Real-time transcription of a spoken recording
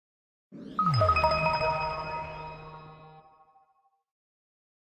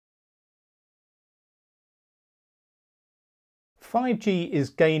5G is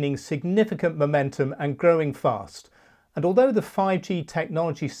gaining significant momentum and growing fast. And although the 5G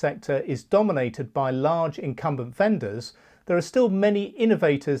technology sector is dominated by large incumbent vendors, there are still many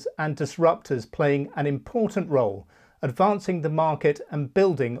innovators and disruptors playing an important role, advancing the market and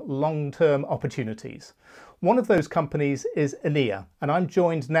building long-term opportunities. One of those companies is Enea, and I'm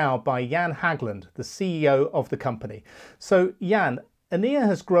joined now by Jan Häglund, the CEO of the company. So Jan, Enea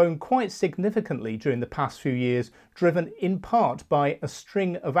has grown quite significantly during the past few years, driven in part by a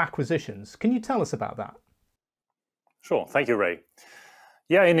string of acquisitions. Can you tell us about that? Sure, thank you, Ray.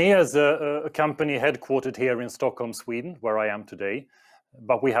 Yeah, Enea is a company headquartered here in Stockholm, Sweden, where I am today.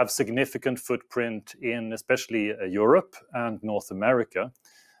 But we have significant footprint in especially Europe and North America.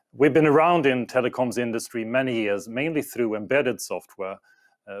 We've been around in telecoms industry many years, mainly through embedded software.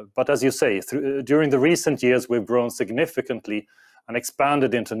 But as you say, during the recent years, we've grown significantly and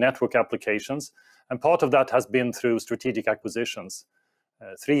expanded into network applications. And part of that has been through strategic acquisitions.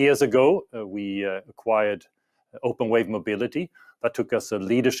 3 years ago, we acquired OpenWave Mobility. That took us a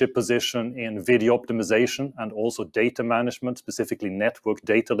leadership position in video optimization and also data management, specifically network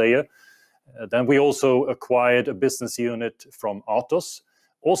data layer. Then we also acquired a business unit from Atos,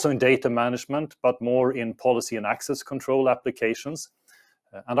 also in data management, but more in policy and access control applications.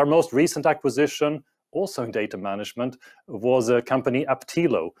 And our most recent acquisition, also in data management, was a company,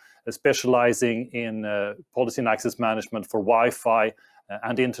 Aptilo, specializing in policy and access management for Wi-Fi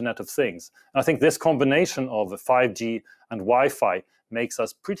and Internet of Things. And I think this combination of 5G and Wi-Fi makes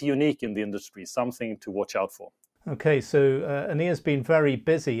us pretty unique in the industry, something to watch out for. Okay, so Enea's been very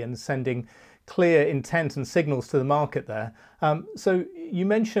busy and sending clear intent and signals to the market there. So you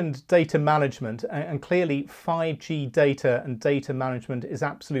mentioned data management, and clearly 5G data and data management is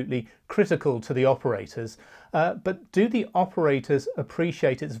absolutely critical to the operators. But do the operators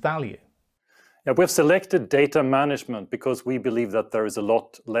appreciate its value? Yeah, we've selected data management because we believe that there is a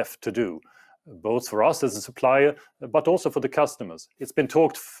lot left to do, both for us as a supplier, but also for the customers. It's been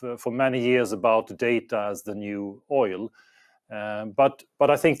talked for many years about data as the new oil. But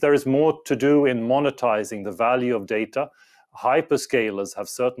I think there is more to do in monetizing the value of data. Hyperscalers have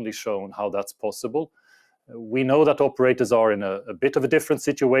certainly shown how that's possible. We know that operators are in a bit of a different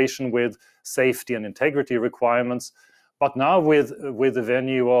situation with safety and integrity requirements. But now with the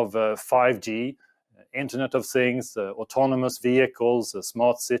venue of 5G, Internet of Things, autonomous vehicles,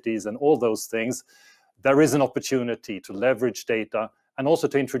 smart cities, and all those things, there is an opportunity to leverage data and also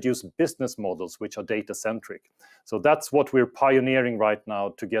to introduce business models which are data-centric. So that's what we're pioneering right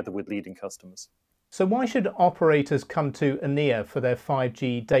now together with leading customers. So why should operators come to Enea for their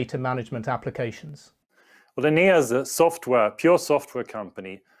 5G data management applications? Well, Enea is a pure software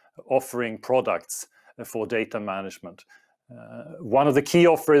company offering products for data management. One of the key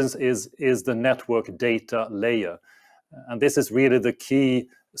offerings is the network data layer. And this is really the key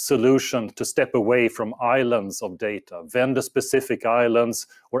solution to step away from islands of data, vendor-specific islands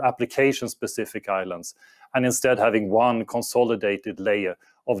or application-specific islands, and instead having one consolidated layer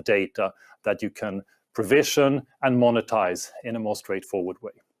of data that you can provision and monetize in a more straightforward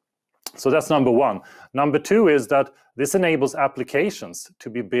way. So that's number one. Number two is that this enables applications to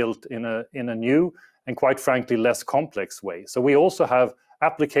be built in a new and quite frankly less complex way. So we also have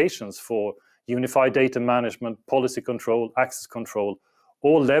applications for unified data management, policy control, access control,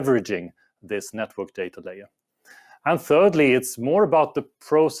 all leveraging this network data layer. And thirdly, it's more about the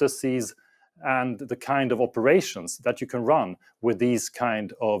processes and the kind of operations that you can run with these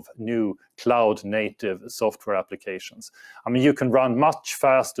kind of new cloud native software applications. I mean, you can run much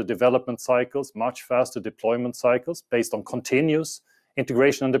faster development cycles, much faster deployment cycles based on continuous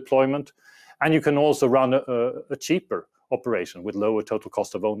integration and deployment. And you can also run a cheaper operation with lower total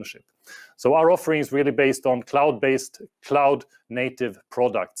cost of ownership. So our offering is really based on cloud-based, cloud-native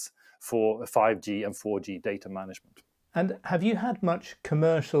products for 5G and 4G data management. And have you had much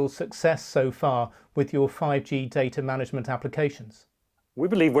commercial success so far with your 5G data management applications? We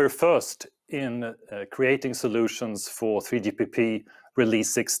believe we're first in creating solutions for 3GPP release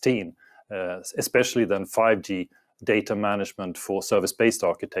 16, especially then 5G data management for service-based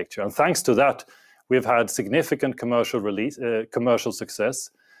architecture. And thanks to that, we've had significant commercial success,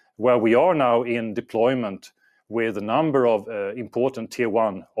 where we are now in deployment with a number of important tier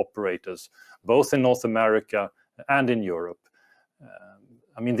one operators, both in North America and in Europe.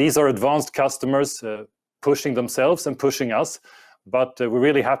 I mean, these are advanced customers pushing themselves and pushing us, but we're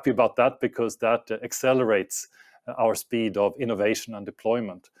really happy about that because that accelerates our speed of innovation and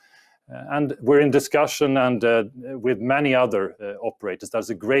deployment. And we're in discussion and with many other operators. There's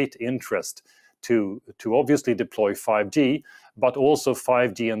a great interest to obviously deploy 5G, but also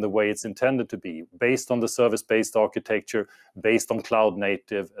 5G in the way it's intended to be, based on the service-based architecture, based on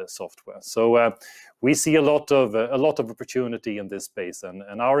cloud-native software. So we see a lot of opportunity in this space,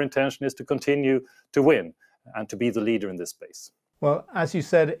 and our intention is to continue to win and to be the leader in this space. Well, as you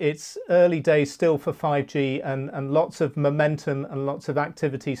said, it's early days still for 5G and lots of momentum and lots of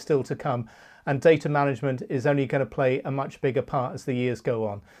activity still to come. And data management is only going to play a much bigger part as the years go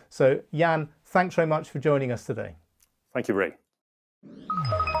on. So Jan, thanks very much for joining us today. Thank you, Ray.